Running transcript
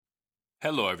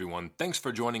Hello, everyone. Thanks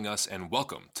for joining us and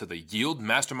welcome to the Yield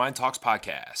Mastermind Talks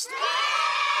podcast.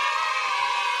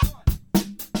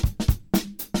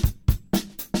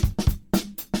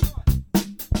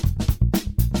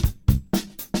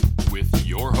 With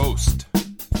your host,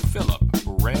 Philip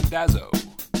Randazzo.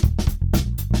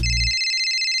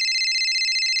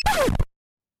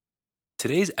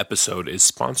 Today's episode is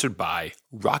sponsored by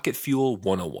Rocket Fuel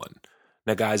 101.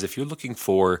 Now, guys, if you're looking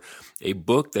for a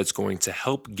book that's going to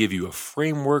help give you a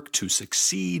framework to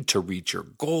succeed, to reach your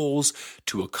goals,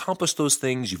 to accomplish those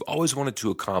things you've always wanted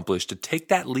to accomplish, to take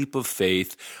that leap of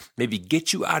faith, maybe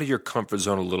get you out of your comfort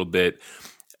zone a little bit,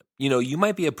 you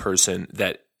might be a person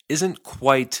that isn't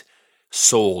quite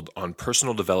sold on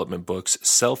personal development books,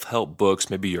 self-help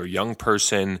books. Maybe you're a young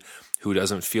person who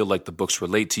doesn't feel like the books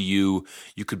relate to you.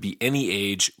 You could be any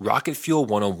age. Rocket Fuel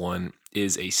 101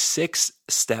 is a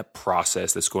 6-step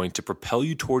process that's going to propel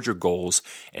you towards your goals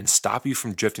and stop you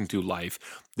from drifting through life.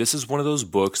 This is one of those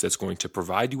books that's going to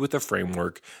provide you with a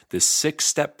framework. This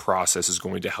 6-step process is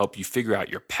going to help you figure out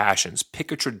your passions,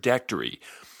 pick a trajectory,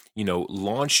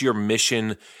 launch your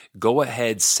mission, go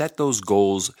ahead, set those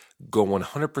goals, go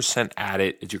 100% at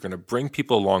it. You're going to bring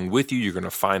people along with you. You're going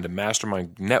to find a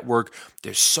mastermind network.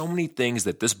 There's so many things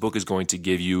that this book is going to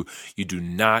give you. You do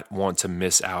not want to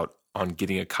miss out on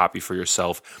getting a copy for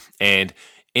yourself. And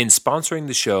in sponsoring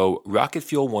the show, Rocket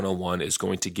Fuel 101 is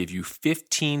going to give you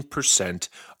 15%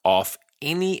 off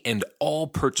any and all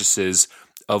purchases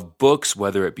of books,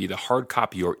 whether it be the hard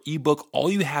copy or ebook. All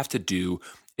you have to do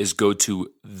is go to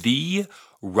the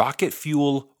Rocket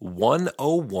Fuel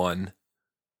 101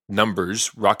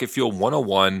 numbers, Rocket Fuel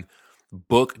 101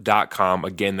 book.com.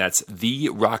 Again, that's the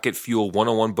Rocket Fuel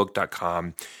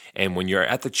 101book.com. And when you're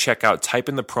at the checkout, type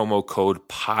in the promo code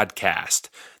podcast.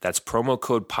 That's promo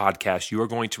code podcast. You are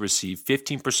going to receive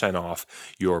 15% off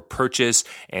your purchase.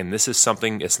 And this is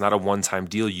something, it's not a one-time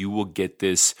deal. You will get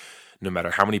this no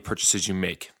matter how many purchases you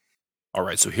make. All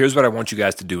right, so here's what I want you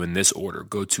guys to do in this order.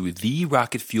 Go to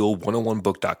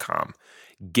therocketfuel101book.com.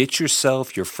 Get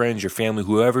yourself, your friends, your family,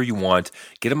 whoever you want,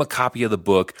 get them a copy of the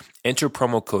book, enter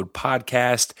promo code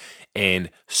podcast, and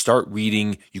start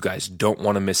reading. You guys don't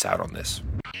want to miss out on this.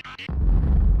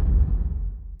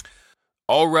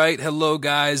 All right, hello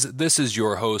guys. This is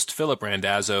your host, Philip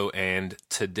Randazzo, and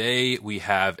today we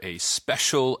have a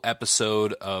special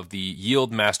episode of the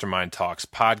Yield Mastermind Talks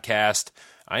podcast.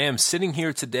 I am sitting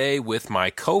here today with my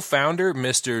co-founder,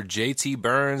 Mr. JT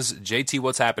Burns. JT,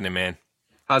 what's happening, man?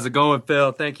 How's it going,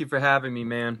 Phil? Thank you for having me,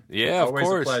 man. Yeah, of course.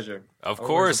 Always a pleasure. Of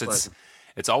course.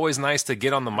 It's always nice to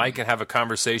get on the mic and have a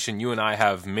conversation. You and I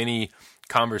have many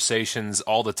conversations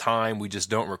all the time. We just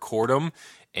don't record them.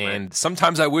 And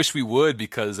sometimes I wish we would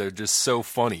because they're just so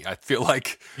funny. I feel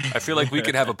like we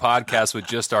could have a podcast with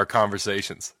just our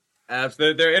conversations.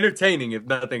 Absolutely. They're entertaining, if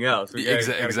nothing else.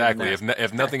 Exactly.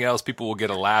 If nothing else, people will get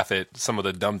a laugh at some of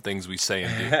the dumb things we say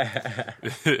and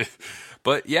do.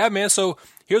 But yeah, man, so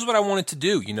here's what I wanted to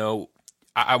do.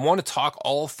 I want to talk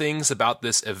all things about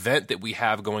this event that we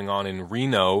have going on in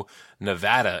Reno,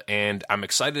 Nevada. And I'm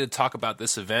excited to talk about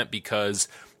this event because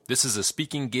this is a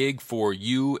speaking gig for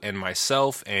you and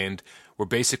myself. And we're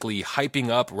basically hyping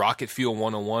up Rocket Fuel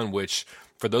 101, which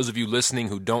for those of you listening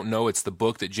who don't know, it's the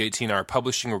book that JT and I are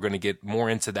publishing. We're going to get more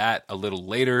into that a little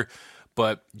later.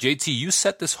 But JT, you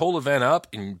set this whole event up,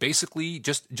 and basically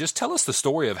just tell us the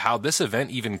story of how this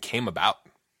event even came about.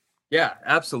 Yeah,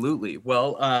 absolutely.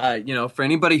 Well, for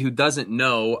anybody who doesn't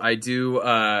know, I do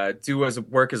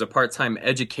work as a part-time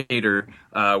educator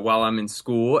while I'm in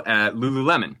school at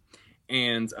Lululemon.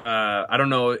 And I don't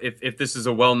know if this is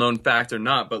a well-known fact or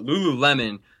not, but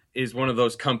Lululemon is one of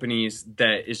those companies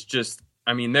that is just,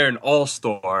 they're an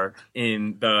all-star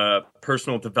in the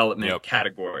personal development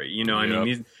category.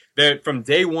 They're from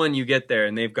day one you get there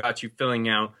and they've got you filling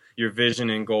out your vision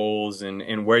and goals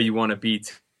and where you want to be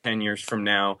 10 years from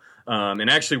now. And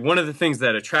actually, one of the things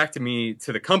that attracted me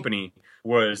to the company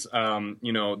was,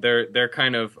 their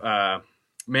kind of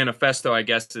manifesto, I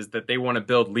guess, is that they want to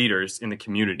build leaders in the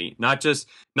community, not just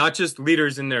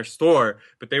leaders in their store,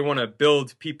 but they want to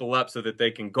build people up so that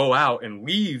they can go out and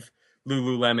leave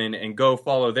Lululemon and go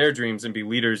follow their dreams and be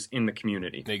leaders in the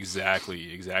community.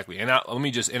 Exactly. And let me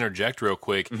just interject real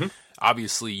quick. Mm-hmm.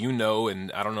 Obviously,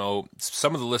 and I don't know,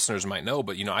 some of the listeners might know,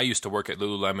 but I used to work at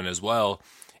Lululemon as well.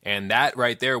 And that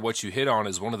right there, what you hit on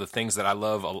is one of the things that I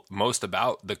love most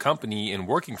about the company and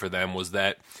working for them was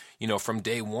that, from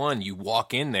day one, you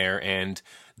walk in there and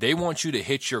they want you to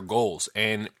hit your goals.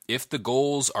 And if the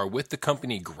goals are with the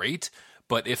company, great.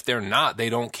 But if they're not, they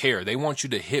don't care. They want you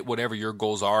to hit whatever your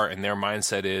goals are, and their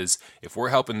mindset is, if we're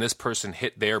helping this person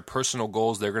hit their personal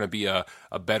goals, they're going to be a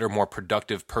better, more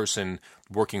productive person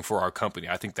working for our company.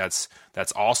 I think that's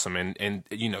awesome. And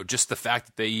you know, just the fact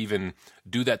that they even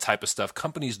do that type of stuff,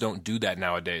 companies don't do that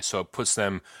nowadays. So it puts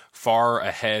them far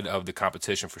ahead of the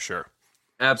competition for sure.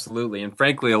 Absolutely. And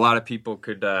frankly, a lot of people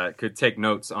could take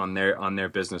notes on their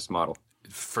business model.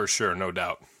 For sure, no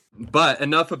doubt. But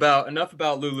enough about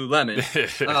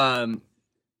Lululemon.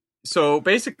 So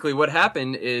basically what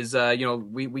happened is,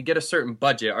 we get a certain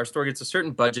budget. Our store gets a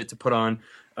certain budget to put on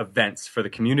events for the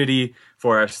community,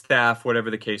 for our staff, whatever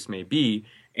the case may be.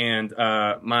 And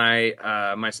my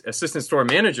assistant store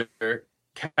manager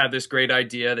had this great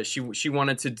idea that she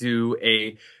wanted to do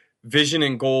a vision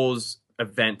and goals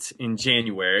event in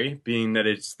January, being that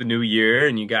it's the new year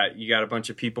and you got a bunch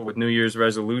of people with New Year's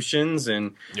resolutions,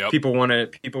 and people want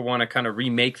to kind of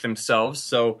remake themselves.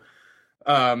 So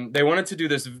they wanted to do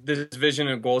this vision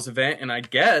and goals event, and I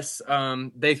guess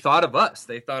they thought of us.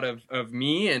 They thought of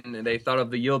me, and they thought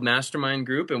of the Yield Mastermind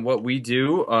group and what we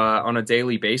do on a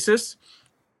daily basis.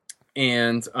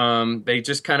 And they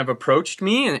just kind of approached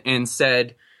me and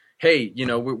said, "Hey,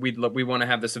 we want to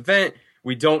have this event.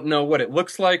 We don't know what it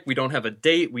looks like. We don't have a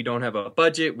date. We don't have a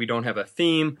budget. We don't have a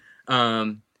theme.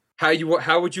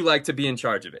 How would you like to be in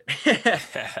charge of it?"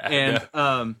 And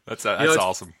that's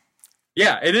awesome.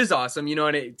 Yeah, it is awesome.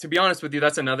 And to be honest with you,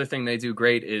 that's another thing they do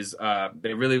great is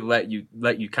they really let you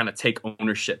kind of take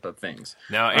ownership of things.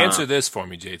 Now, answer this for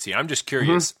me, JT. I'm just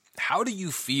curious. How do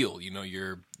you feel?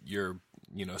 Your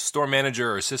store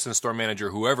manager or assistant store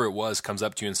manager, whoever it was, comes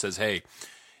up to you and says, "Hey,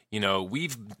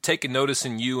 we've taken notice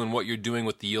in you and what you're doing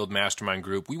with the Yield Mastermind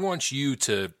group. We want you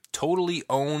to totally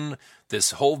own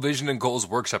this whole vision and goals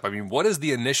workshop." I mean, what is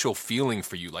the initial feeling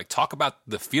for you? Like, talk about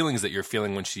the feelings that you're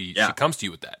feeling when she comes to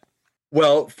you with that.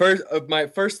 Well, my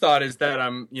first thought is that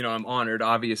I'm honored.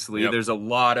 Obviously, there's a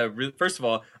lot of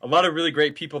really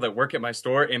great people that work at my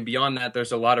store, and beyond that,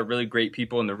 there's a lot of really great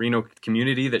people in the Reno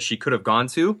community that she could have gone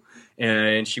to,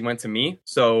 and she went to me.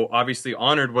 So obviously,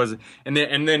 honored was, and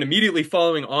then immediately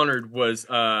following honored was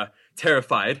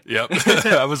terrified. Yep,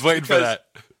 I was waiting for that.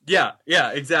 Yeah,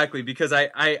 exactly. Because I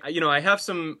have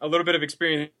a little bit of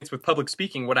experience with public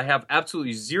speaking. What I have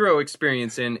absolutely zero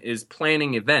experience in is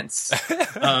planning events.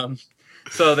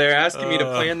 So they're asking me to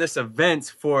plan this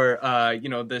event for,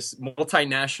 this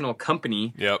multinational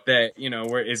company that,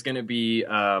 is going to be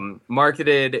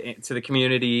marketed to the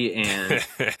community. And,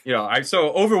 I'm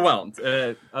so overwhelmed,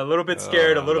 a little bit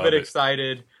scared, a little bit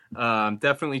excited,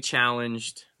 definitely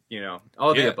challenged,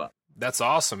 all the above. That's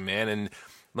awesome, man. And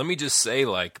let me just say,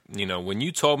 when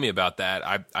you told me about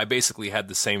that, I basically had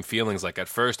the same feelings. Like, at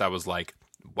first I was like,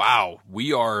 wow,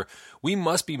 we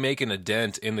must be making a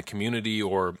dent in the community,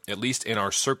 or at least in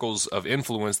our circles of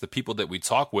influence, the people that we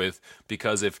talk with,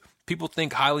 because if people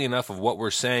think highly enough of what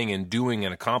we're saying and doing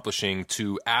and accomplishing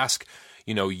to ask,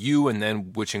 you, and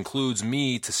then which includes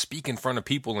me, to speak in front of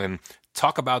people and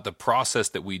talk about the process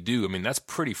that we do, I mean, that's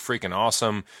pretty freaking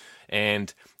awesome.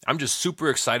 And I'm just super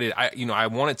excited. I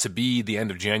want it to be the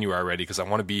end of January already, because I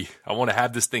want to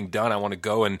have this thing done. I want to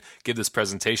go and give this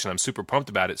presentation. I'm super pumped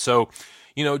about it. So,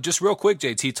 just real quick,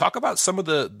 JT, talk about some of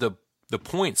the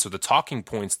points or the talking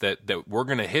points that we're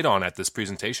going to hit on at this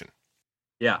presentation.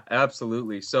 Yeah,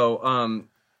 absolutely. So,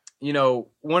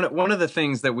 one of the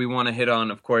things that we want to hit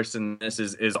on, of course, in this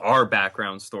is our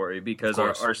background story, because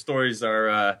our stories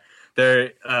are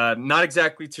they're not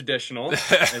exactly traditional,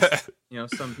 as,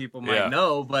 some people might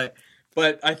know, but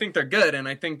I think they're good, and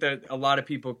I think that a lot of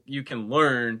people, you can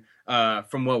learn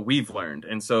from what we've learned.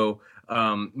 And so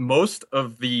most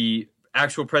of the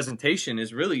actual presentation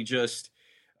is really just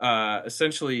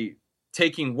essentially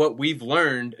taking what we've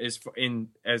learned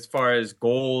as far as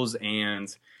goals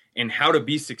and how to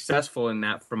be successful in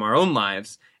that from our own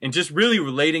lives, and just really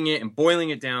relating it and boiling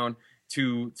it down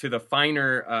to the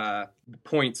finer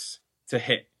points to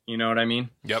hit. You know what I mean?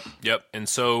 Yep. And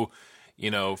so,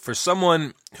 for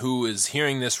someone who is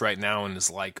hearing this right now and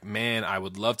is like, man, I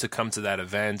would love to come to that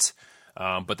event,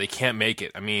 but they can't make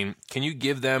it. I mean, can you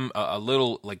give them a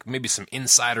little, like, maybe some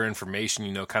insider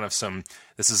information, kind of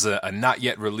this is a not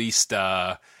yet released,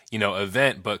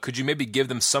 event, but could you maybe give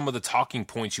them some of the talking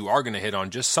points you are going to hit on,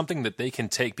 just something that they can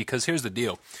take? Because here's the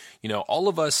deal, all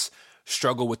of us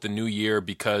struggle with the new year,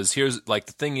 because here's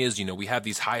the thing is, we have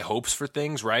these high hopes for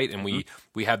things, right? And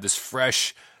we have this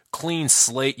fresh, clean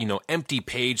slate, empty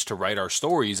page to write our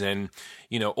stories. And,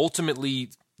 ultimately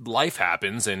life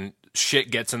happens and shit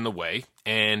gets in the way.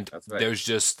 And there's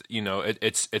just,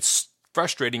 it's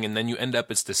frustrating, and then you end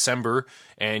up, it's December,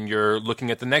 and you're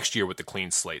looking at the next year with a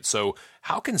clean slate. So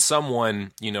how can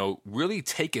someone, really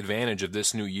take advantage of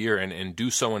this new year and do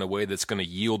so in a way that's going to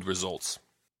yield results?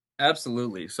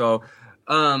 Absolutely. So,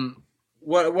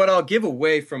 what I'll give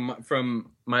away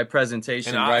from my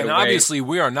presentation right away. Obviously,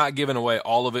 we are not giving away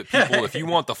all of it, people. If you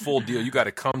want the full deal, you got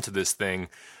to come to this thing.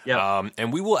 Yeah.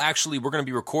 And we're going to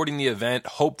be recording the event.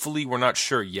 Hopefully, we're not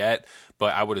sure yet,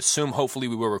 but I would assume hopefully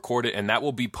we will record it, and that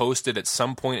will be posted at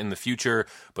some point in the future.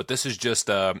 But this is just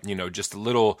just a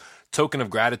little token of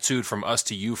gratitude from us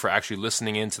to you for actually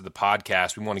listening into the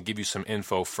podcast. We want to give you some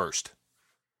info first.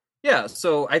 Yeah,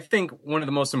 so I think one of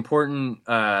the most important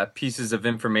pieces of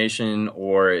information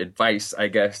or advice, I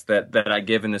guess, that I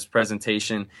give in this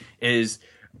presentation is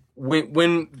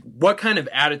what kind of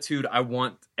attitude I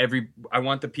want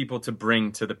the people to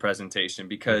bring to the presentation,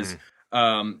 because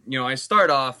I start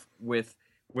off with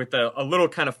a little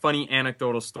kind of funny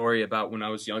anecdotal story about when I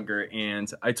was younger, and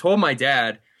I told my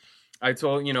dad.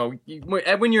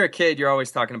 When you're a kid, you're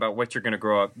always talking about what you're going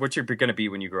to be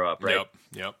when you grow up, right?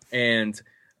 Yep. And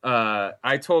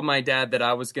I told my dad that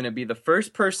I was going to be the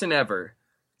first person ever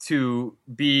to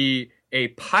be a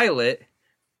pilot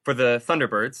for the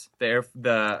Thunderbirds,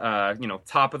 the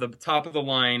top of the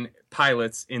line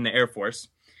pilots in the Air Force,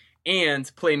 and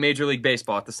play Major League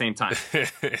Baseball at the same time.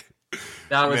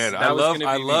 I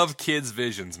love kids'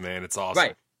 visions, man. It's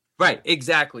awesome. Right,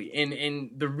 exactly.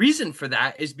 And the reason for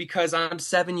that is because I'm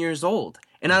 7 years old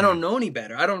and I don't know any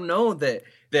better. I don't know that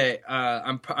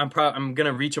I'm going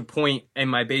to reach a point in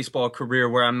my baseball career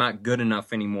where I'm not good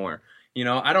enough anymore.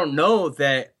 I don't know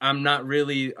that I'm not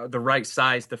really the right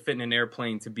size to fit in an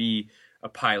airplane to be a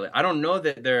pilot. I don't know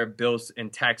that there are bills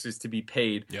and taxes to be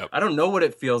paid. Yep. I don't know what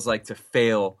it feels like to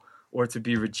fail or to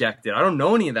be rejected. I don't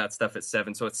know any of that stuff at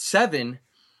 7. So at 7,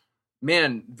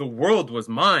 man, the world was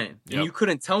mine. Yep. And you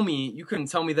couldn't tell me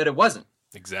that it wasn't.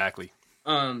 Exactly.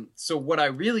 So what I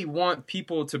really want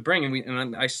people to bring,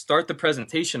 and I start the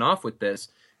presentation off with this,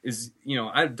 is,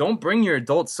 I don't bring your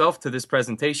adult self to this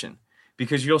presentation,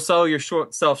 because you'll sell your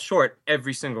self short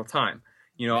every single time.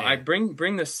 I bring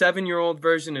the 7-year-old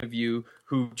version of you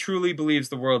who truly believes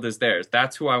the world is theirs.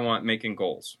 That's who I want making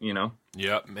goals,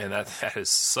 Yep, man, that is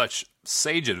such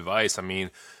sage advice. I mean,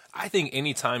 I think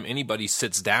anytime anybody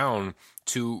sits down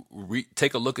to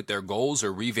take a look at their goals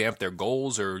or revamp their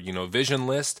goals or, vision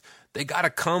list, they got to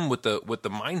come with the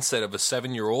mindset of a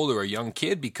 7-year-old or a young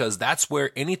kid, because that's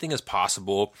where anything is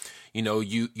possible.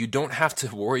 You don't have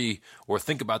to worry or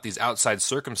think about these outside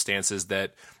circumstances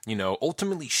that,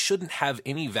 ultimately shouldn't have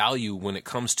any value when it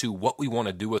comes to what we want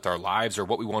to do with our lives or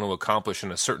what we want to accomplish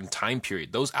in a certain time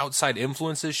period. Those outside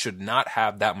influences should not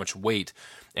have that much weight.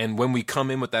 And when we come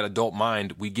in with that adult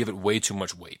mind, we give it way too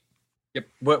much weight. Yep.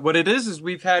 What it is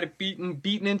we've had it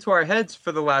beaten into our heads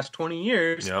for the last 20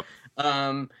 years. Yep.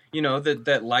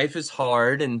 That life is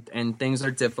hard and things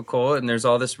are difficult and there's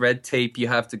all this red tape you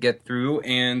have to get through.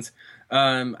 And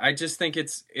I just think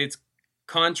it's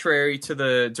contrary to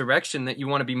the direction that you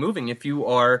want to be moving if you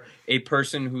are a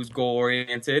person who's goal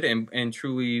oriented and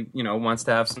truly, wants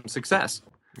to have some success.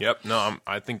 Yep. No,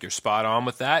 I think you're spot on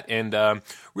with that. And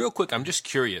real quick, I'm just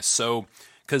curious. So,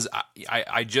 because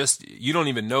I just, you don't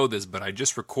even know this, but I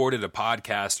just recorded a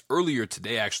podcast earlier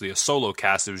today, actually a solo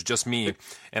cast. It was just me.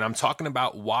 And I'm talking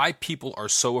about why people are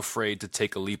so afraid to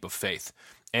take a leap of faith.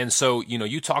 And so,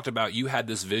 you talked about, you had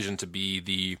this vision to be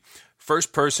the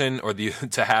first person or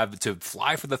to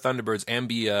fly for the Thunderbirds and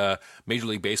be a Major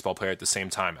League Baseball player at the same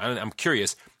time. I'm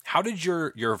curious, how did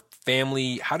your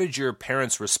family, how did your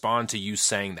parents respond to you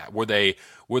saying that? Were they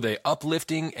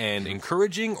uplifting and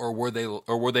encouraging, or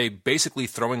were they basically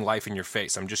throwing life in your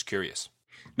face? I'm just curious.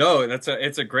 No, it's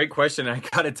a great question. I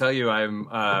got to tell you, I'm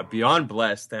beyond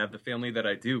blessed to have the family that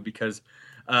I do, because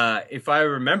if I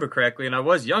remember correctly, and I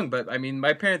was young, but I mean,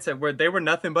 my parents they were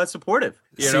nothing but supportive.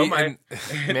 Man,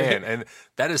 and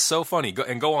that is so funny.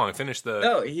 Go on, finish the.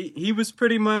 No, he was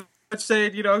pretty much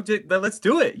saying, let's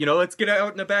do it. Let's get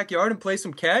out in the backyard and play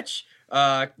some catch.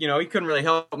 He couldn't really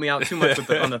help me out too much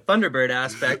on the Thunderbird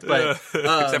aspect, but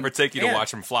except for take you to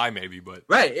watch him fly, maybe. But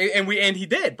right, and he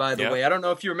did. By the way, I don't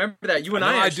know if you remember that. You and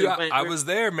I do. I was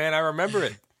there, man. I remember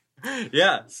it.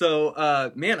 Yeah. So,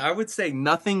 I would say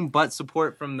nothing but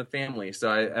support from the family. So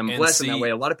I'm blessed in that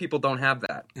way. A lot of people don't have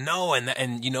that. No,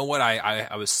 and you know what?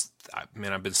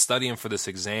 I've been studying for this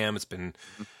exam. It's been.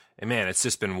 And man, it's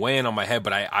just been weighing on my head,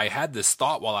 but I had this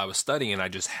thought while I was studying, and I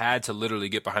just had to literally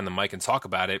get behind the mic and talk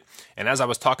about it. And as I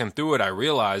was talking through it, I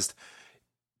realized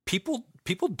people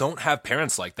don't have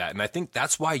parents like that. And I think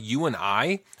that's why you and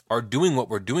I are doing what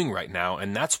we're doing right now.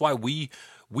 And that's why we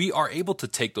we are able to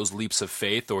take those leaps of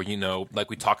faith, or, like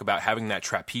we talk about having that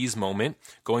trapeze moment,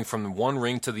 going from one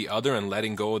ring to the other and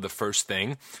letting go of the first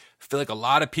thing. I feel like a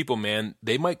lot of people, man,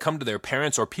 they might come to their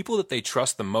parents or people that they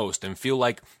trust the most and feel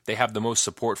like they have the most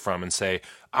support from and say,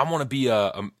 I want to be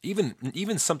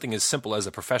even something as simple as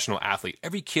a professional athlete.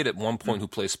 Every kid at one point who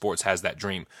plays sports has that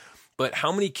dream. But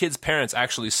how many kids' parents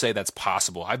actually say that's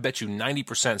possible? I bet you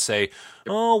 90% say,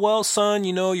 oh, well, son,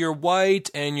 you're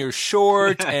white and you're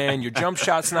short and your jump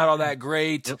shot's not all that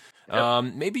great.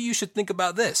 Yep. Maybe you should think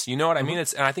about this. You know what I mean?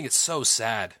 And I think it's so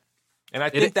sad. And I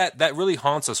think that really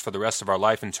haunts us for the rest of our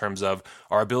life in terms of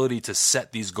our ability to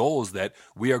set these goals that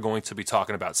we are going to be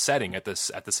talking about setting at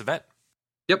this event.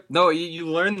 Yep. No, you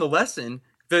learn the lesson.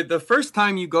 The first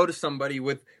time you go to somebody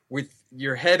with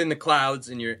your head in the clouds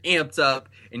and you're amped up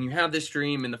and you have this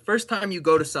dream, and the first time you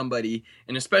go to somebody,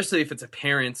 and especially if it's a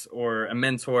parent or a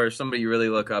mentor or somebody you really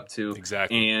look up to,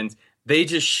 exactly, and they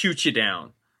just shoot you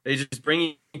down. They just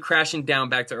bring you crashing down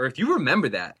back to earth. You remember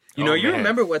that. You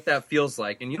remember what that feels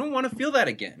like, and you don't want to feel that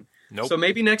again. Nope. So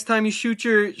maybe next time you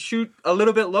shoot a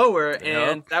little bit lower,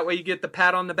 and that way you get the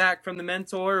pat on the back from the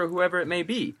mentor or whoever it may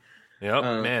be. Yep,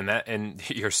 man.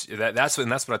 That's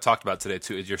what I talked about today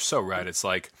too. You're so right. It's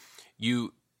like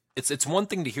it's one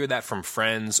thing to hear that from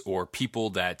friends or people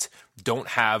that don't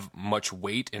have much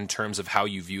weight in terms of how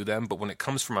you view them, but when it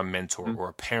comes from a mentor or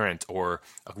a parent or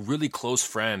a really close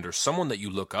friend or someone that you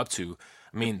look up to,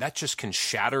 I mean, that just can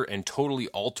shatter and totally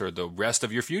alter the rest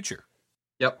of your future.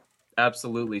 Yep,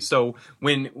 absolutely. So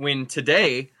when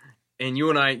today, and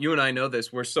you and I know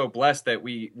this, we're so blessed that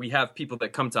we have people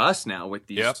that come to us now with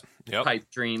these pipe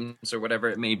dreams or whatever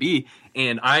it may be.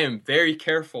 And I am very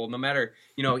careful, no matter,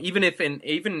 even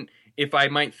if I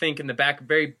might think in the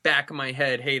very back of my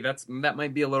head, hey, that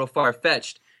might be a little far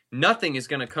fetched. Nothing is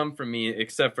going to come from me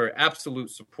except for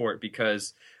absolute support,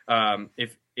 because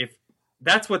if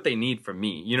that's what they need from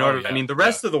me. You know what I mean? The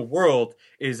rest of the world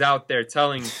is out there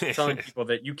telling people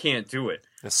that you can't do it.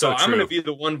 So I'm going to be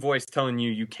the one voice telling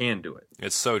you can do it.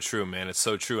 It's so true, man. It's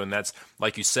so true. And that's,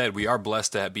 like you said, we are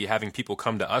blessed to be having people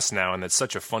come to us now. And that's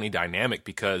such a funny dynamic,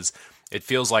 because it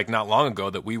feels like not long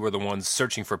ago that we were the ones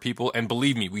searching for people. And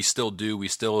believe me, we still do. We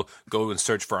still go and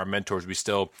search for our mentors. We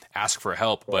still ask for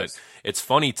help. But it's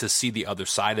funny to see the other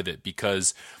side of it,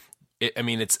 because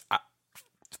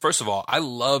first of all, I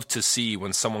love to see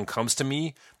when someone comes to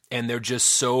me and they're just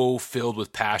so filled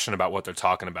with passion about what they're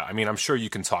talking about. I mean, I'm sure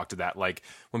you can talk to that. Like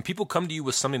when people come to you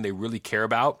with something they really care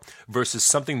about versus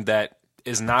something that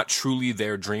is not truly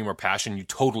their dream or passion, you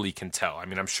totally can tell. I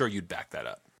mean, I'm sure you'd back that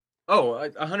up. Oh,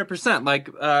 100%. Like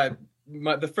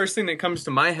the first thing that comes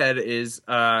to my head is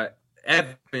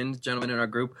Evan, gentleman in our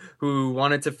group, who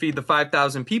wanted to feed the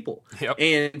 5,000 people. Yep.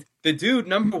 And the dude,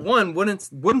 number one,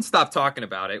 wouldn't stop talking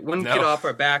about it. Wouldn't get off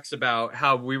our backs about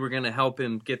how we were going to help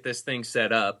him get this thing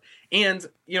set up. And,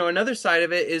 another side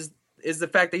of it is the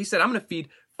fact that he said, I'm going to feed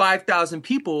 5,000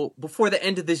 people before the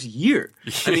end of this year.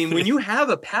 I mean, when you have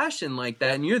a passion like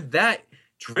that and you're that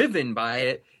driven by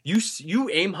it, you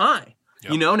aim high.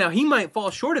 Yep. Now he might fall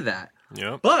short of that.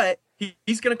 Yep. But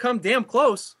he's going to come damn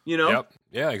close, Yep.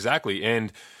 Yeah, exactly. And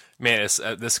man,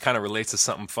 this kind of relates to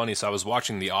something funny. So I was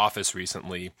watching The Office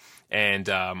recently, and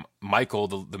Michael,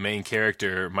 the main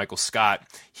character, Michael Scott,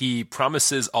 he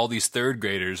promises all these third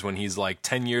graders when he's like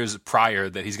 10 years prior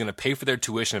that he's going to pay for their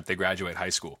tuition if they graduate high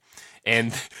school.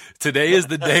 And today is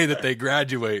the day that they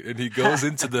graduate, and he goes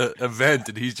into the event,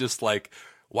 and he's just like,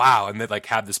 wow. And they like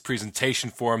have this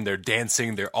presentation for him. They're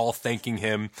dancing. They're all thanking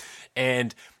him.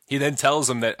 And he then tells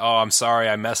them that, oh, I'm sorry,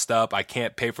 I messed up. I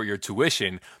can't pay for your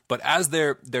tuition. But as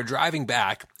they're driving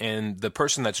back, and the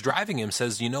person that's driving him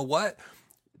says, you know what?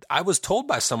 I was told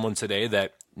by someone today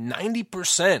that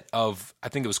 90% of, I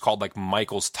think it was called like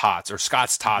Michael's Tots, or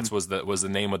Scott's Tots was the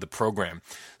name of the program.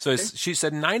 So she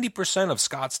said 90% of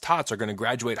Scott's Tots are going to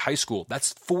graduate high school.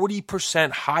 That's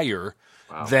 40% higher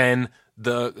than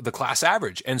the class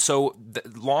average. And so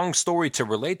long story to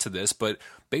relate to this, but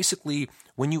basically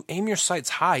when you aim your sights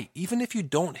high, even if you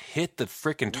don't hit the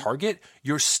freaking target,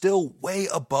 you're still way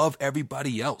above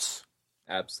everybody else.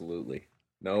 Absolutely.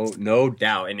 No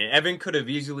doubt. And Evan could have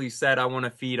easily said, I want to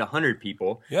feed 100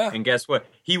 people. Yeah. And guess what?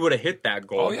 He would have hit that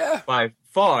goal by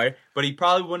far, but he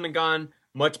probably wouldn't have gone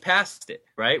much past it,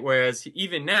 right? Whereas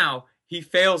even now, he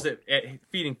fails at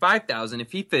feeding 5,000.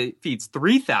 If he feeds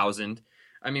 3,000,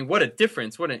 I mean, what a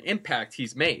difference, what an impact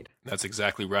he's made. That's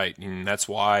exactly right. And that's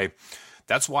why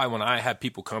when I have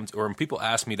people come to, or when people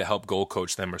ask me to help goal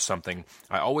coach them or something,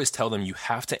 I always tell them you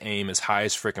have to aim as high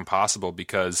as freaking possible,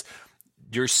 because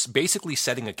you're basically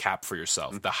setting a cap for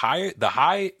yourself. The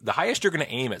highest you're going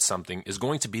to aim at something is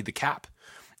going to be the cap.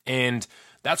 And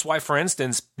That's why, for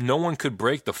instance, no one could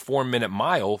break the 4-minute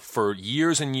mile for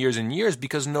years and years and years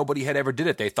because nobody had ever did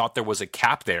it. They thought there was a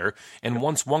cap there. And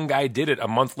once one guy did it, a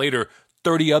month later,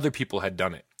 30 other people had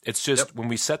done it. It's just when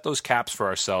we set those caps for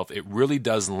ourselves, it really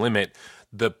does limit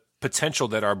the potential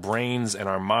that our brains and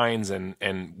our minds and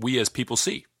we as people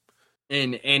see.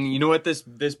 And you know what this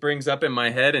brings up in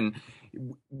my head, and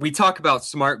we talk about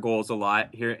SMART goals a lot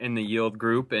here in the Yield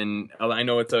group, and I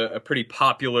know it's a pretty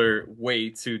popular way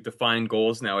to define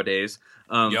goals nowadays.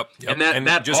 Yep. And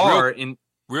that just are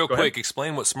real quick,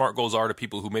 explain what SMART goals are to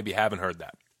people who maybe haven't heard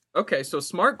that. Okay, so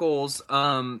SMART goals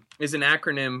is an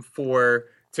acronym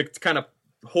to kind of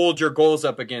hold your goals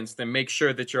up against and make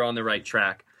sure that you're on the right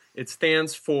track. It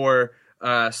stands for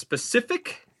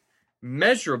specific,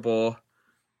 measurable,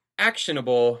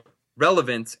 actionable,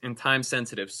 relevant, and time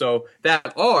sensitive. So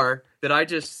that R that I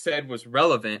just said was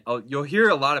relevant. You'll hear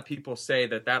a lot of people say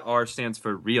that R stands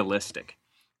for realistic.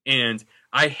 And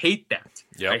I hate that.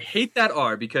 Yep. I hate that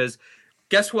R because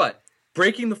guess what?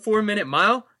 Breaking the 4-minute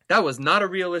mile, that was not a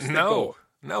realistic goal.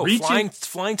 No,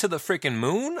 flying to the freaking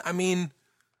moon? I mean,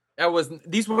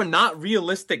 these were not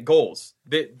realistic goals.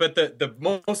 But the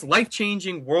most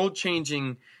life-changing,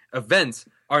 world-changing events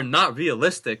are not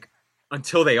realistic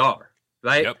until they are.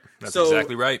 Right? Yep, that's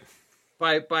exactly right.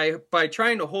 By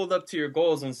trying to hold up to your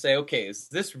goals and say, okay, is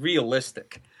this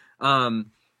realistic?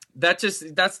 That's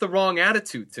the wrong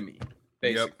attitude to me,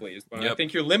 basically. I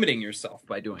think you're limiting yourself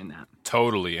by doing that.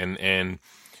 Totally. And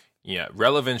yeah,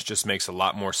 relevance just makes a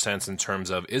lot more sense in terms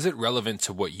of, is it relevant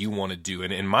to what you want to do?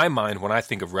 And in my mind, when I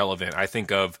think of relevant, I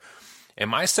think of,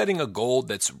 am I setting a goal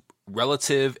that's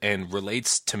relative and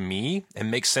relates to me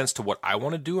and makes sense to what I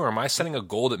want to do? Or am I setting a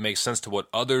goal that makes sense to what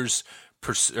others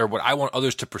or what I want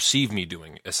others to perceive me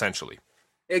doing, essentially?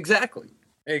 Exactly.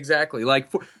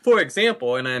 Like for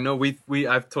example, and I know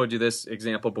I've told you this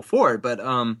example before, but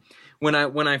when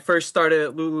I first started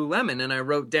at Lululemon and I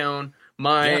wrote down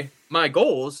my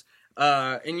goals,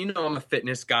 and I'm a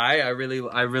fitness guy. I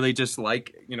really just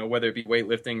like, whether it be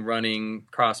weightlifting, running,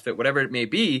 CrossFit, whatever it may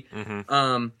be.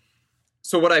 Mm-hmm.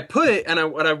 So what I put, and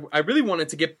I really wanted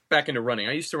to get back into running.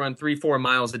 I used to run 3-4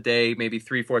 miles a day, maybe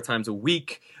 3-4 times a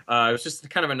week. It was just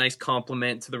kind of a nice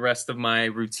complement to the rest of my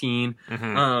routine.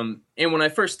 Mm-hmm. And when I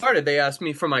first started, they asked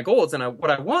me for my goals, and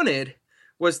what I wanted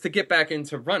was to get back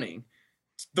into running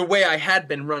the way I had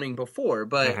been running before.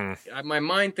 But mm-hmm. my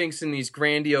mind thinks in these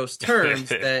grandiose terms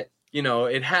that,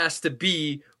 it has to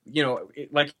be,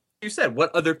 like you said,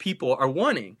 what other people are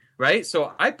wanting, right?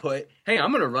 So I put, hey,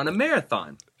 I'm going to run a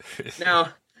marathon. Now,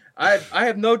 I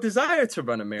have no desire to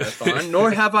run a marathon,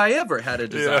 nor have I ever had a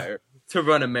desire to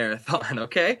run a marathon,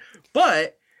 okay?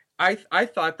 But I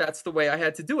thought that's the way I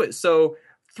had to do it. So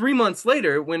 3 months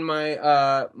later, when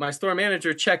my store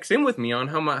manager checks in with me on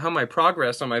how my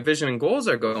progress on my vision and goals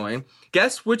are going,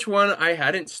 guess which one I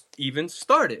hadn't even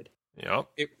started? Yep.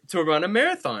 To run a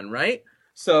marathon, right?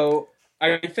 So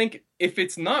I think if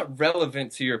it's not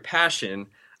relevant to your passion,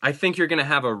 I think you're going to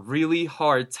have a really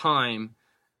hard time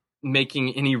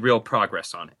making any real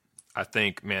progress on it. I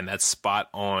think, man, that's spot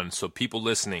on. So people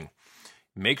listening,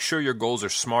 make sure your goals are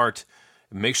SMART.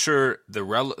 Make sure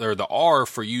the R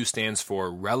for you stands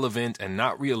for relevant and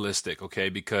not realistic, okay?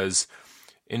 Because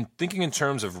in thinking in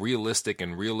terms of realistic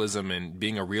and realism and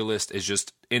being a realist is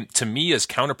just, to me, is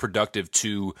counterproductive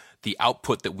to the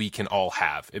output that we can all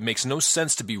have. It makes no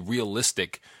sense to be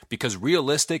realistic because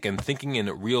realistic and thinking in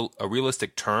a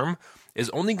realistic term is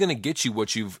only going to get you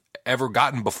what you've ever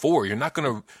gotten before. You're not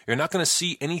going to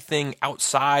see anything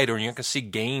outside, or you're not going to see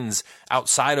gains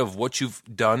outside of what you've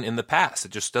done in the past.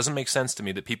 It just doesn't make sense to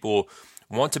me that people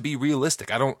want to be realistic.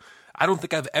 I don't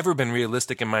think I've ever been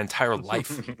realistic in my entire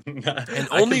life. And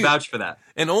I can vouch for that.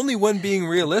 And only when being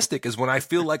realistic is when I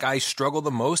feel like I struggle the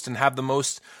most and have the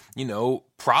most,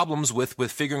 problems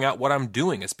with figuring out what I'm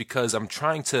doing. It's because I'm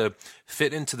trying to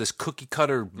fit into this cookie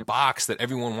cutter box that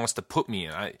everyone wants to put me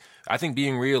in. I think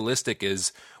being realistic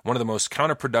is one of the most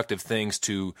counterproductive things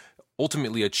to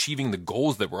ultimately achieving the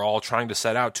goals that we're all trying to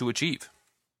set out to achieve.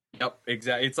 Yep,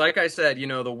 exactly. It's like I said,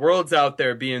 the world's out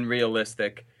there being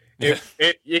realistic.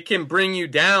 It can bring you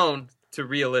down to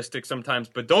realistic sometimes,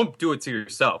 but don't do it to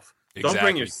yourself. Exactly. Don't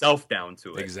bring yourself down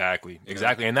to it. Exactly.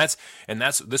 And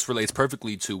this relates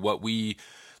perfectly to what we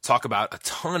talk about a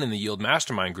ton in the Yield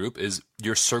Mastermind group is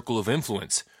your circle of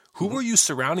influence. Who are you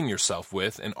surrounding yourself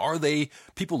with? And are they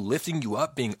people lifting you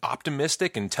up, being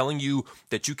optimistic and telling you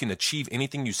that you can achieve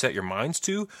anything you set your minds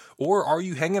to? Or are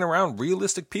you hanging around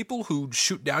realistic people who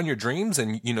shoot down your dreams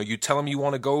and, you tell them you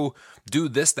want to go do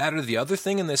this, that, or the other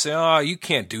thing, and they say, oh, you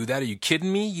can't do that. Are you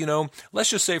kidding me? Let's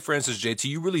just say, for instance, JT,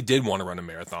 you really did want to run a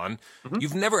marathon.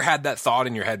 You've never had that thought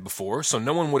in your head before, so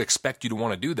no one would expect you to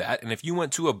want to do that. And if you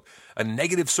went to a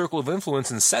negative circle of influence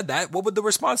and said that, what would the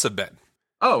response have been?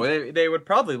 Oh, they would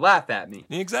probably laugh at me.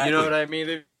 Exactly. You know what I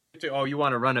mean? Oh, you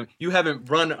want to run you haven't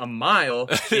run a mile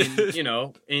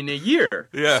in a year.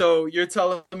 Yeah. So you're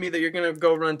telling me that you're going to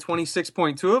go run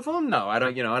 26.2 of them? No, I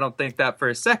don't think that for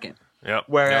a second. Yep.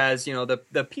 Whereas,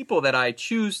 the people that I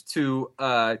choose to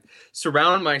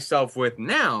surround myself with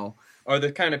now are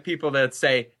the kind of people that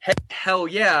say, hey, hell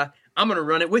yeah, I'm going to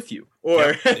run it with you.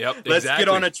 Or let's get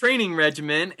on a training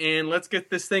regimen and let's get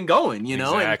this thing going,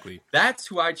 Exactly. And that's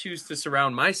who I choose to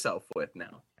surround myself with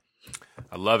now.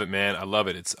 I love it, man. I love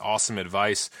it. It's awesome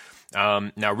advice.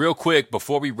 Now, real quick,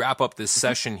 before we wrap up this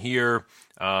session here,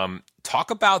 talk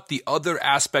about the other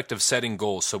aspect of setting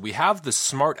goals. So we have the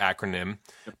SMART acronym,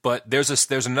 but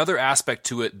there's another aspect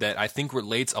to it that I think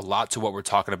relates a lot to what we're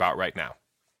talking about right now.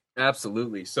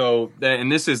 Absolutely. So,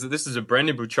 and this is a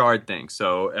Brendon Burchard thing.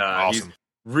 So awesome. He's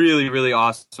really, really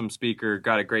awesome speaker.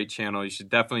 Got a great channel. You should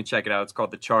definitely check it out. It's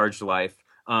called The Charged Life.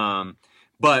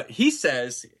 But he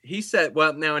said,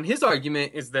 well, now in his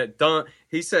argument is that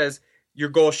he says your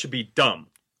goal should be dumb.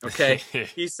 Okay.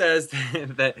 He says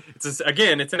that it's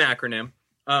an acronym.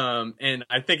 And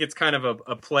I think it's kind of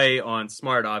a play on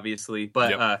SMART, obviously,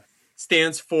 but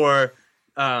stands for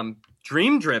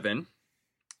dream driven,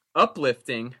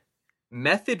 uplifting,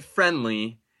 method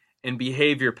friendly, and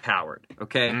behavior powered.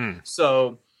 Okay.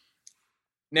 So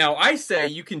now I say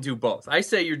you can do both. I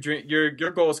say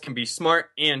your goals can be smart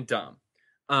and dumb.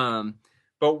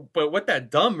 But what that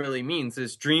dumb really means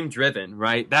is dream driven,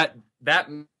 right?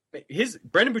 Brendon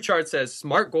Burchard says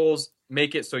smart goals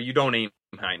make it so you don't aim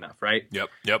high enough, right? Yep.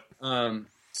 And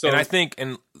I think,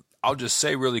 and I'll just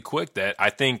say really quick that I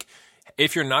think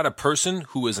if you're not a person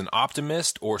who is an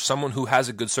optimist or someone who has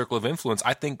a good circle of influence,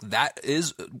 I think that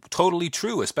is totally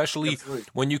true, especially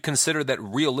when you consider that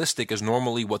realistic is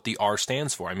normally what the R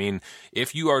stands for. I mean,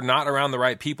 if you are not around the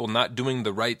right people, not doing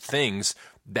the right things,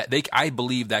 I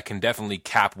believe that can definitely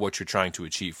cap what you're trying to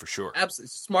achieve for sure. Absolutely.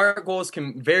 Smart goals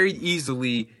can very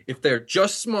easily, if they're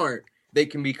just smart, they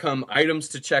can become items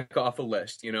to check off a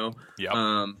list, Yep,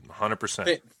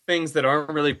 100%. Things that aren't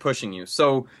really pushing you.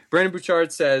 So Brendon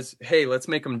Burchard says, hey, let's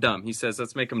make them dumb. He says,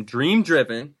 let's make them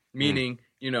dream-driven, meaning,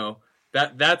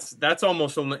 that's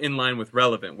almost in line with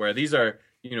relevant, where these are,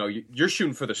 you're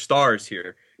shooting for the stars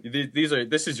here.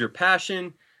 This is your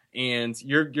passion, and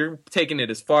you're taking it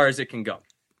as far as it can go.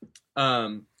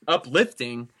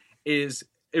 Uplifting it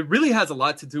really has a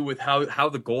lot to do with how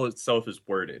the goal itself is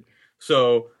worded.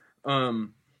 So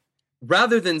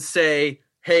rather than say,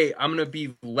 hey, I'm going to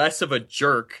be less of a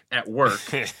jerk at work.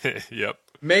 Yep.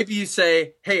 Maybe you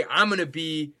say, hey, I'm going to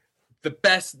be the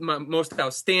best, most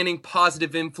outstanding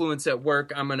positive influence at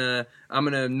work. I'm going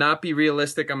to not be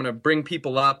realistic. I'm going to bring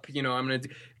people up.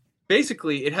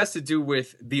 Basically, it has to do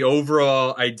with the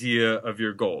overall idea of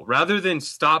your goal. Rather than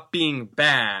stop being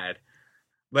bad,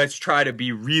 let's try to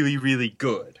be really, really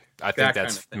good. I think that's, kind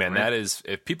of thing, man, right? That is,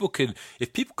 if people could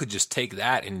just take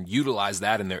that and utilize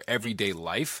that in their everyday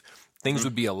life, things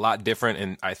would be a lot different.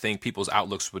 And I think people's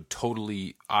outlooks would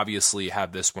totally, obviously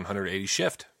have this 180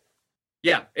 shift.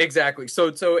 Yeah, exactly.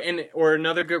 Or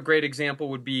another great example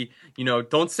would be,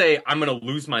 don't say I'm going to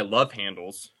lose my love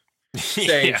handles.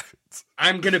 Say,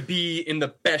 I'm going to be in the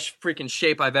best freaking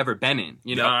shape I've ever been in.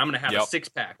 I'm going to have a six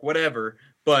pack, whatever,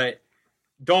 but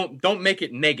don't make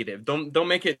it negative. Don't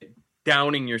make it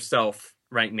downing yourself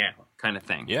right now kind of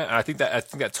thing. Yeah, I think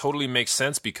that totally makes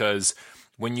sense, because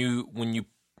when you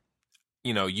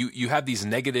have these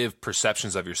negative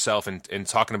perceptions of yourself and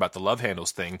talking about the love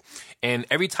handles thing, and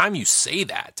every time you say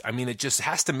that, I mean, it just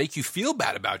has to make you feel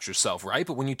bad about yourself, right?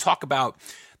 But when you talk about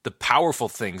the powerful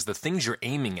things, the things you're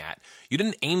aiming at, you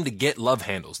didn't aim to get love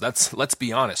handles. Let's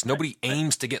be honest. Nobody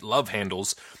aims to get love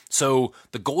handles. So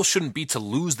the goal shouldn't be to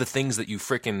lose the things that you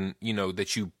freaking,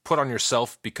 that you put on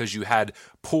yourself because you had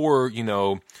poor,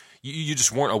 you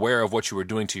just weren't aware of what you were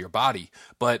doing to your body.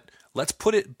 But let's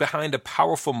put it behind a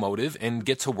powerful motive and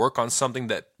get to work on something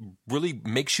that really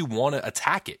makes you want to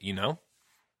attack it,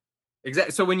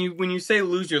 Exactly. So when you say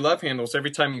lose your love handles,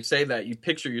 every time you say that, you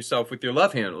picture yourself with your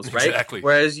love handles, right? Exactly.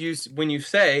 Whereas when you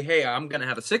say, hey, I'm going to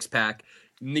have a six pack,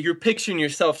 you're picturing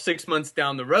yourself 6 months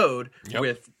down the road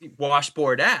with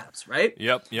washboard abs, right?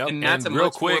 Yep. And that's a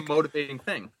much more motivating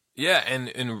thing. Yeah,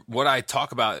 and what I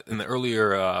talk about in the earlier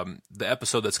the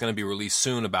episode that's going to be released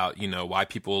soon about why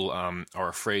people are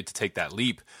afraid to take that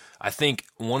leap. I think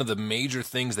one of the major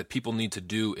things that people need to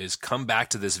do is come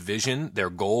back to this vision, their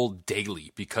goal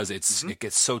daily, because it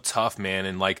gets so tough, man.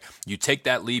 And like you take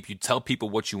that leap, you tell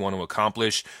people what you want to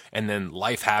accomplish, and then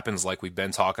life happens like we've been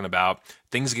talking about.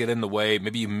 Things get in the way.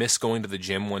 Maybe you miss going to the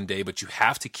gym one day, but you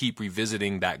have to keep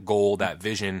revisiting that goal, that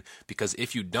vision, because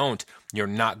if you don't, you're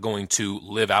not going to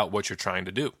live out what you're trying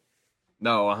to do.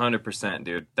 No, 100%,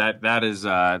 dude. That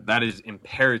is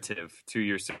imperative to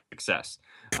your success.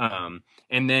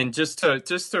 And then just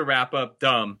to wrap up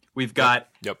dumb, we've got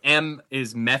M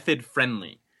is method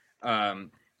friendly. And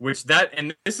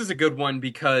this is a good one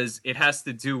because it has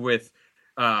to do with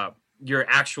your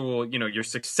actual, your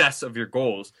success of your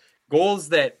goals. Goals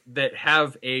that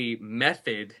have a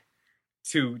method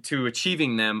to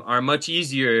achieving them are much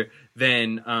easier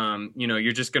than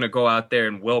you're just going to go out there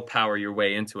and willpower your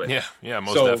way into it. Yeah,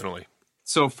 most definitely.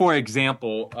 So for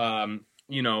example,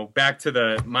 back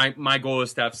to my goal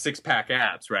is to have 6-pack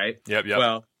abs, right? Yep.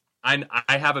 Well, I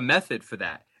have a method for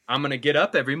that. I'm going to get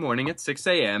up every morning at 6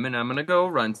 a.m. and I'm going to go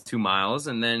run 2 miles.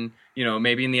 And then,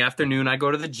 maybe in the afternoon I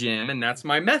go to the gym, and that's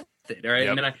my method. All right.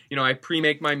 Yep. And then I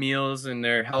pre-make my meals and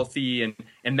they're healthy.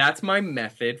 And that's my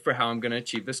method for how I'm going to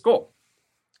achieve this goal.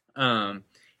 And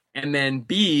then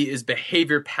B is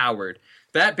behavior powered.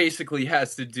 That basically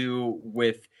has to do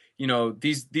with,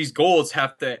 these goals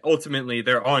have to ultimately,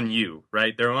 they're on you,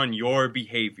 right? They're on your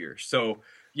behavior. So,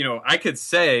 I could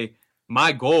say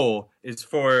my goal is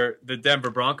for the Denver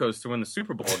Broncos to win the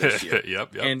Super Bowl this year.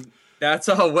 Yep. And that's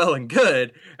all well and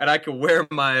good. And I could wear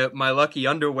my lucky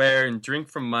underwear and drink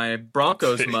from my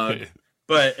Broncos mug.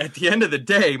 But at the end of the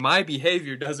day, my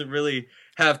behavior doesn't really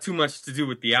have too much to do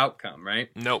with the outcome, right?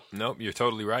 Nope. You're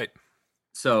totally right.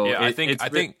 So yeah, I think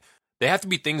they have to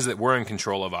be things that we're in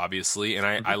control of, obviously. And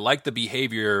I like the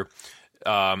behavior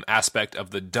aspect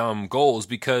of the dumb goals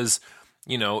because,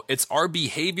 it's our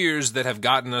behaviors that have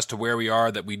gotten us to where we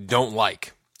are that we don't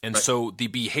like. And so the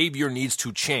behavior needs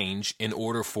to change in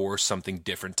order for something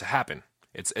different to happen.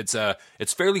 It's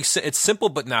simple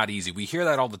but not easy. We hear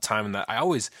that all the time, and that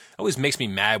always makes me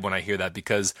mad when I hear that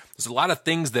because there's a lot of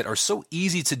things that are so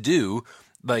easy to do.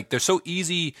 Like they're so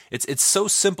easy. It's so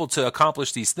simple to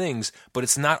accomplish these things, but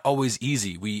it's not always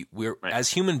easy. We're as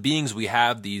human beings, we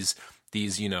have these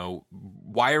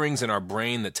wirings in our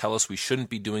brain that tell us we shouldn't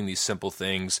be doing these simple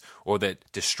things or that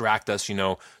distract us.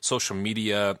 Social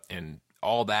media and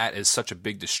all that is such a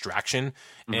big distraction.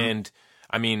 And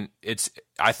I mean,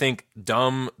 I think the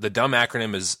dumb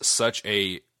acronym is such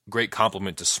a great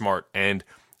compliment to SMART. And,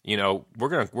 we're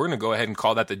going to go ahead and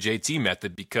call that the JT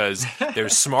method because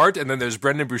there's SMART and then there's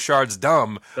Brendan Bouchard's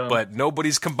dumb, but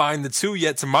nobody's combined the two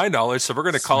yet to my knowledge. So we're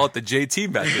going to call it the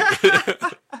JT method.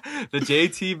 The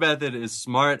JT method is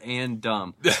smart and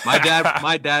dumb. My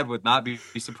dad would not be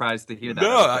surprised to hear that.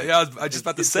 No, I was just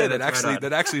about to say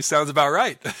that actually sounds about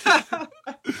right.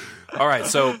 All right.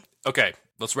 So, okay,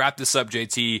 let's wrap this up,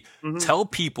 JT. Tell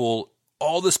people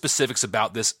all the specifics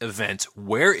about this event.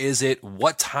 Where is it?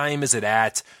 What time is it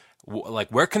at?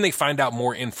 Where can they find out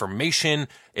more information?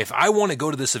 If I want to go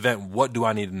to this event, what do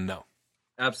I need to know?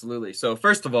 Absolutely. So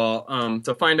first of all,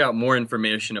 to find out more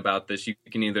information about this, you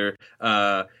can either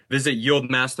visit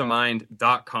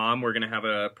yieldmastermind.com. We're going to have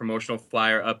a promotional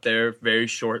flyer up there very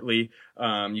shortly.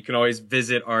 You can always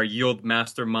visit our Yield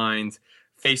Mastermind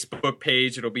Facebook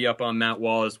page. It'll be up on that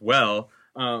wall as well.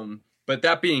 But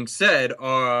that being said,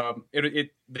 the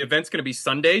event's going to be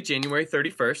Sunday, January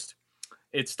 31st.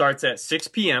 It starts at 6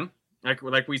 p.m.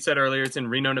 Like we said earlier, it's in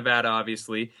Reno, Nevada,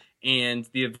 obviously. And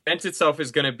the event itself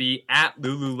is going to be at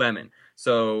Lululemon.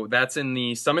 So that's in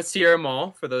the Summit Sierra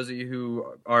Mall for those of you who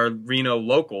are Reno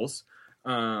locals.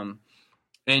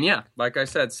 And yeah, like I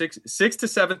said, 6 to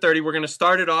 7:30, we're going to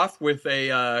start it off with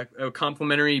a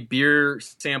complimentary beer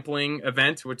sampling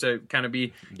event, which kind of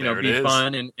be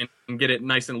fun and get it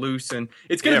nice and loose. And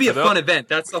it's going to be a fun event.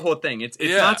 That's the whole thing. It's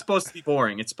not supposed to be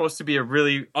boring. It's supposed to be a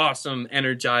really awesome,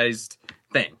 energized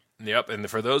thing. Yep, and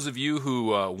for those of you who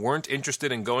weren't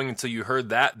interested in going until you heard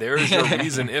that, there's your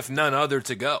reason, if none other,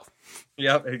 to go.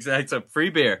 Yep, exactly. It's a free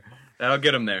beer. That'll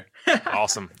get them there.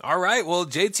 Awesome. All right. Well,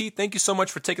 JT, thank you so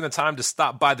much for taking the time to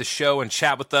stop by the show and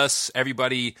chat with us.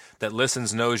 Everybody that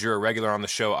listens knows you're a regular on the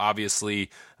show, obviously.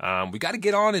 We got to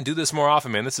get on and do this more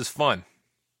often, man. This is fun.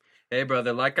 Hey,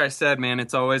 brother. Like I said, man,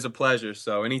 it's always a pleasure.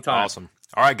 So anytime. Awesome.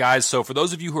 All right, guys. So for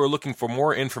those of you who are looking for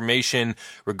more information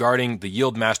regarding the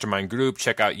Yield Mastermind group,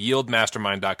 check out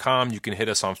yieldmastermind.com. You can hit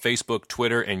us on Facebook,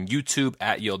 Twitter, and YouTube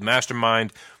at Yield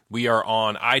Mastermind. We are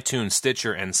on iTunes,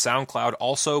 Stitcher, and SoundCloud.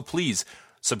 Also, please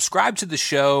Subscribe to the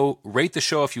show, rate the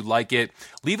show if you like it,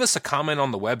 leave us a comment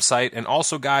on the website, and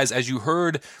also, guys, as you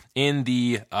heard in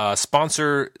the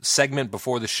sponsor segment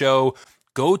before the show,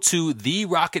 go to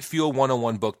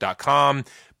therocketfuel101book.com,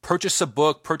 purchase a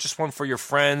book, purchase one for your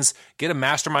friends, get a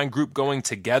mastermind group going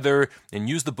together, and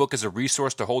use the book as a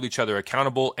resource to hold each other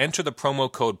accountable. Enter the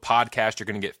promo code podcast. You're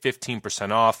going to get 15%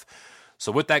 off.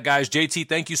 So with that, guys, JT,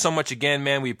 thank you so much again,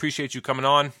 man. We appreciate you coming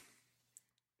on.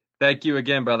 Thank you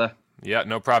again, brother. Yeah,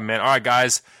 no problem, man. All right,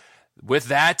 guys. With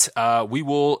that, we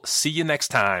will see you next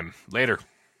time. Later.